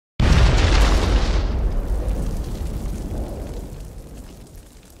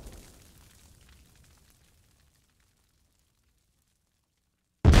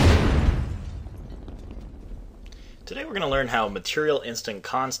Today we're going to learn how material instant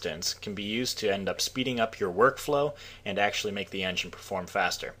constants can be used to end up speeding up your workflow and actually make the engine perform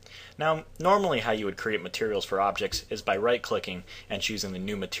faster. Now, normally how you would create materials for objects is by right-clicking and choosing the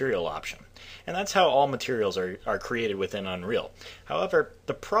new material option. And that's how all materials are created within Unreal. However,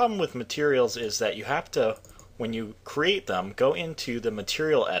 the problem with materials is that you have to, when you create them, go into the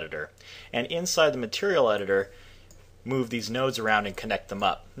material editor, and inside the material editor move these nodes around and connect them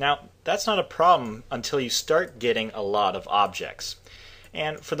up. Now, that's not a problem until you start getting a lot of objects.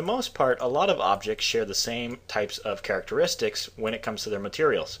 And for the most part, a lot of objects share the same types of characteristics when it comes to their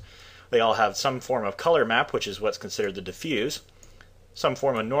materials. They all have some form of color map, which is what's considered the diffuse, some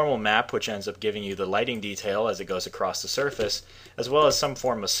form of normal map, which ends up giving you the lighting detail as it goes across the surface, as well as some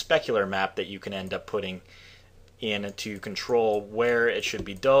form of specular map that you can end up putting in to control where it should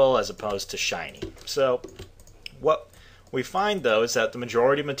be dull as opposed to shiny. So what we find, though, is that the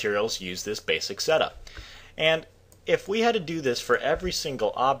majority of materials use this basic setup. And if we had to do this for every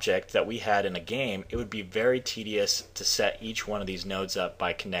single object that we had in a game, it would be very tedious to set each one of these nodes up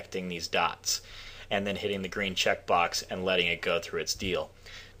by connecting these dots and then hitting the green checkbox and letting it go through its deal.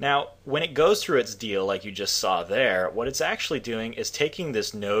 Now, when it goes through its deal, like you just saw there, what it's actually doing is taking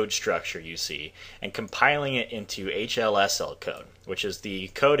this node structure you see and compiling it into HLSL code, which is the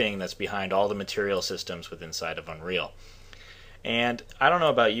coding that's behind all the material systems within inside of Unreal. And I don't know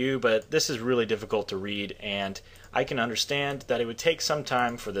about you, but this is really difficult to read, and I can understand that it would take some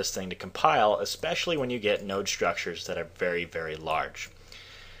time for this thing to compile, especially when you get node structures that are very, very large.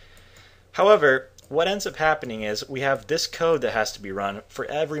 However, what ends up happening is we have this code that has to be run for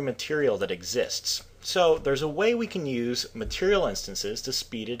every material that exists. So there's a way we can use material instances to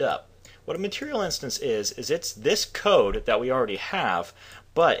speed it up. What a material instance is it's this code that we already have,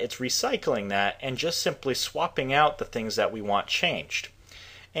 but it's recycling that and just simply swapping out the things that we want changed.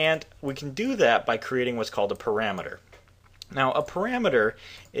 And we can do that by creating what's called a parameter. Now, a parameter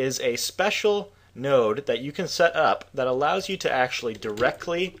is a special node that you can set up that allows you to actually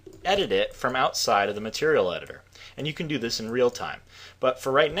directly edit it from outside of the material editor. And you can do this in real time. But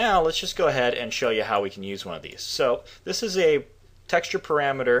for right now, let's just go ahead and show you how we can use one of these. So this is a texture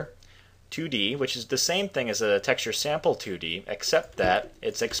parameter 2D, which is the same thing as a texture sample 2D, except that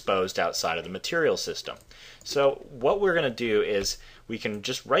it's exposed outside of the material system. So what we're going to do is we can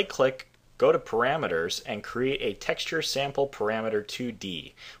just right-click, go to parameters, and create a texture sample parameter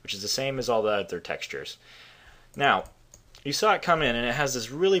 2D, which is the same as all the other textures. Now, you saw it come in, and it has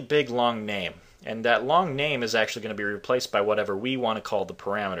this really big long name. And that long name is actually going to be replaced by whatever we want to call the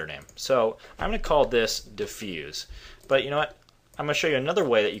parameter name. So I'm going to call this diffuse. But you know what? I'm going to show you another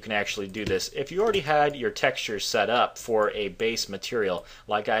way that you can actually do this. If you already had your texture set up for a base material,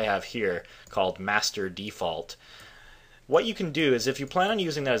 like I have here, called master default, what you can do is if you plan on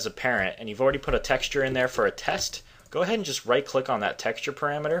using that as a parent and you've already put a texture in there for a test, go ahead and just right click on that texture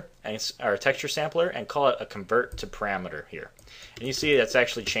parameter or texture sampler and call it a convert to parameter here. And you see that's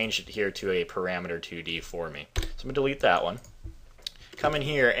actually changed it here to a parameter 2D for me. So I'm going to delete that one. Come in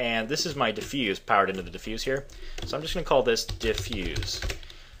here, and this is my diffuse powered into the diffuse here. So I'm just going to call this diffuse.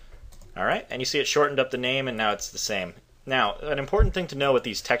 Alright, and you see it shortened up the name, and now it's the same. Now, an important thing to know with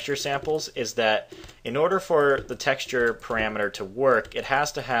these texture samples is that in order for the texture parameter to work, it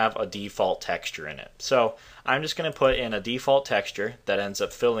has to have a default texture in it. So I'm just going to put in a default texture that ends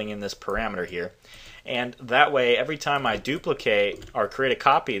up filling in this parameter here. And that way, every time I duplicate or create a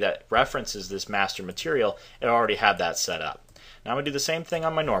copy that references this master material, it already had that set up. Now I'm going to do the same thing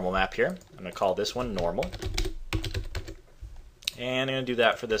on my normal map here. I'm going to call this one normal. And I'm going to do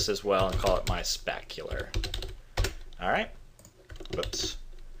that for this as well and call it my specular. Alright. Whoops.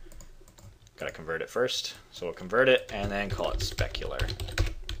 Got to convert it first. So we'll convert it and then call it specular.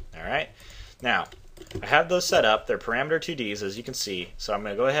 Alright. Now, I have those set up. They're parameter 2Ds, as you can see. So I'm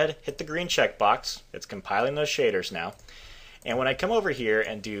going to go ahead, hit the green checkbox. It's compiling those shaders now. And when I come over here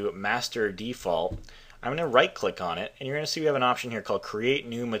and do master default, I'm going to right click on it, and you're going to see we have an option here called Create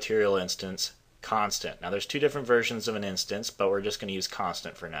New Material Instance Constant. Now there's two different versions of an instance, but we're just going to use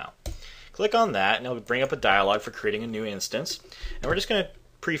constant for now. Click on that, and it'll bring up a dialog for creating a new instance. And we're just going to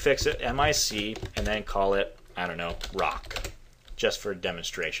prefix it MIC and then call it, I don't know, rock, just for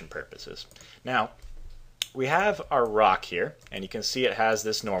demonstration purposes. Now, we have our rock here, and you can see it has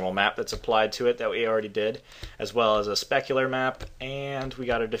this normal map that's applied to it that we already did, as well as a specular map, and we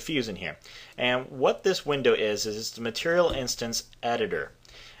got a diffuse in here. And what this window is it's the material instance editor.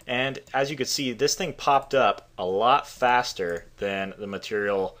 And as you can see, this thing popped up a lot faster than the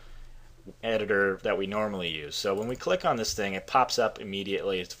material editor that we normally use. So when we click on this thing, it pops up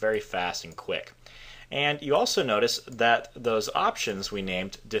immediately. It's very fast and quick. And you also notice that those options we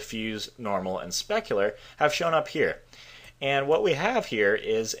named diffuse, normal, and specular have shown up here. And what we have here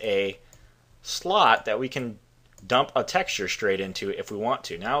is a slot that we can dump a texture straight into if we want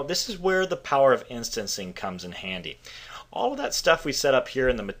to. Now this is where the power of instancing comes in handy. All of that stuff we set up here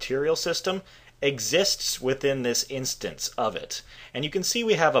in the material system exists within this instance of it. And you can see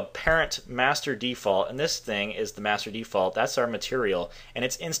we have a parent master default, and this thing is the master default. That's our material, and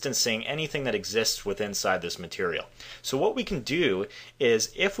it's instancing anything that exists within inside this material. So what we can do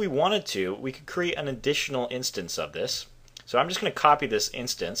is, if we wanted to, we could create an additional instance of this. So I'm just going to copy this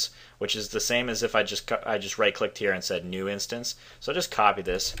instance, which is the same as if I just right-clicked here and said new instance. So I'll just copy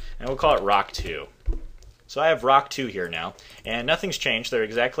this, and we'll call it rock2. So I have rock2 here now, and nothing's changed. They're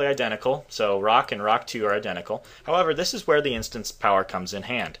exactly identical. So rock and rock2 are identical. However, this is where the instance power comes in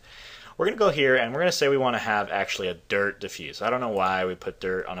hand. We're going to go here, and we're going to say we want to have actually a dirt diffuse. I don't know why we put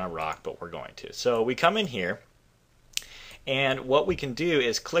dirt on a rock, but we're going to. So we come in here, and what we can do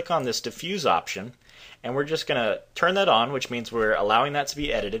is click on this diffuse option, and we're just going to turn that on, which means we're allowing that to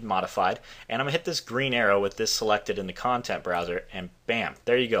be edited, modified, and I'm going to hit this green arrow with this selected in the content browser, and bam,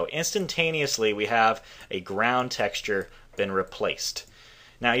 there you go. Instantaneously we have a ground texture been replaced.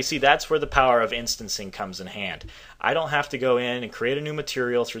 Now you see, that's where the power of instancing comes in hand. I don't have to go in and create a new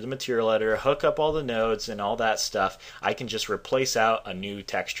material through the material editor, hook up all the nodes and all that stuff. I can just replace out a new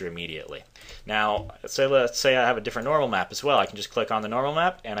texture immediately. Now let's say I have a different normal map as well. I can just click on the normal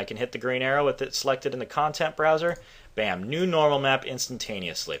map and I can hit the green arrow with it selected in the content browser. Bam, new normal map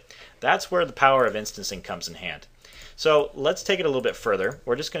instantaneously. That's where the power of instancing comes in hand. So let's take it a little bit further.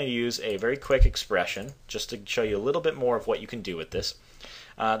 We're just going to use a very quick expression just to show you a little bit more of what you can do with this.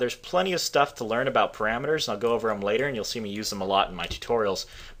 There's plenty of stuff to learn about parameters, and I'll go over them later, and you'll see me use them a lot in my tutorials.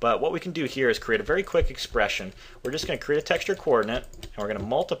 But what we can do here is create a very quick expression. We're just going to create a texture coordinate, and we're going to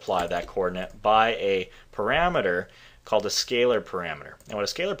multiply that coordinate by a parameter called a scalar parameter. And what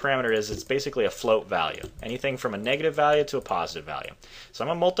a scalar parameter is, it's basically a float value, anything from a negative value to a positive value. So I'm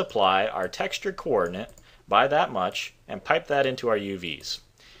going to multiply our texture coordinate by that much and pipe that into our UVs.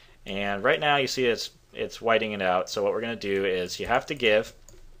 And right now you see it's whiting it out. So what we're going to do is you have to give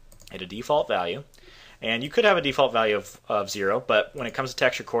it a default value, and you could have a default value of 0, but when it comes to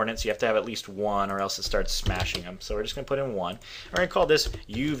texture coordinates you have to have at least 1 or else it starts smashing them. So we're just going to put in 1. We're going to call this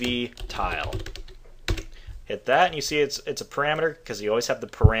UV tile. Hit that, and you see it's a parameter because you always have the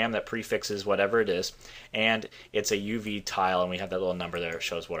param that prefixes whatever it is, and it's a UV tile, and we have that little number there that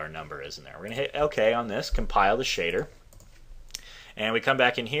shows what our number is in there. We're going to hit OK on this, compile the shader, and we come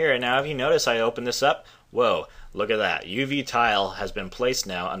back in here, and now if you notice I open this up, whoa, look at that. UV tile has been placed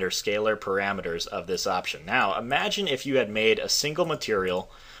now under scalar parameters of this option. Now imagine if you had made a single material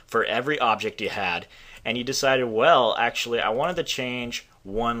for every object you had, and you decided, well, actually I wanted to change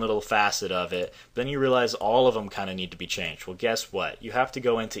one little facet of it, but then you realize all of them kind of need to be changed. Well, guess what? You have to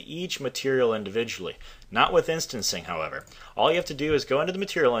go into each material individually. Not with instancing, however. All you have to do is go into the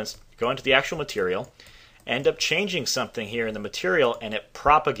material, go into the actual material, end up changing something here in the material, and it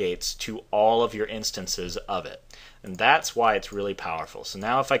propagates to all of your instances of it. And that's why it's really powerful. So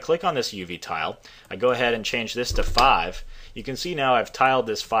now if I click on this UV tile, I go ahead and change this to 5, you can see now I've tiled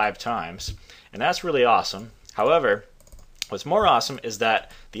this 5 times, and that's really awesome. However, what's more awesome is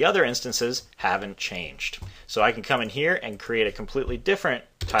that the other instances haven't changed. So I can come in here and create a completely different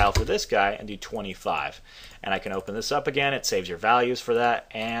tile for this guy and do 25. And I can open this up again, it saves your values for that,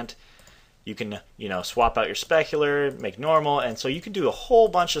 and you can, swap out your specular, make normal, and so you can do a whole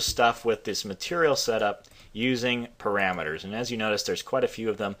bunch of stuff with this material setup using parameters. And as you notice, there's quite a few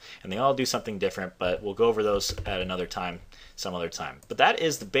of them, and they all do something different, but we'll go over those at another time, some other time. But that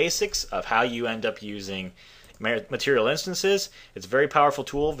is the basics of how you end up using material instances. It's a very powerful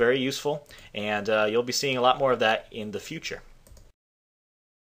tool, very useful, and you'll be seeing a lot more of that in the future.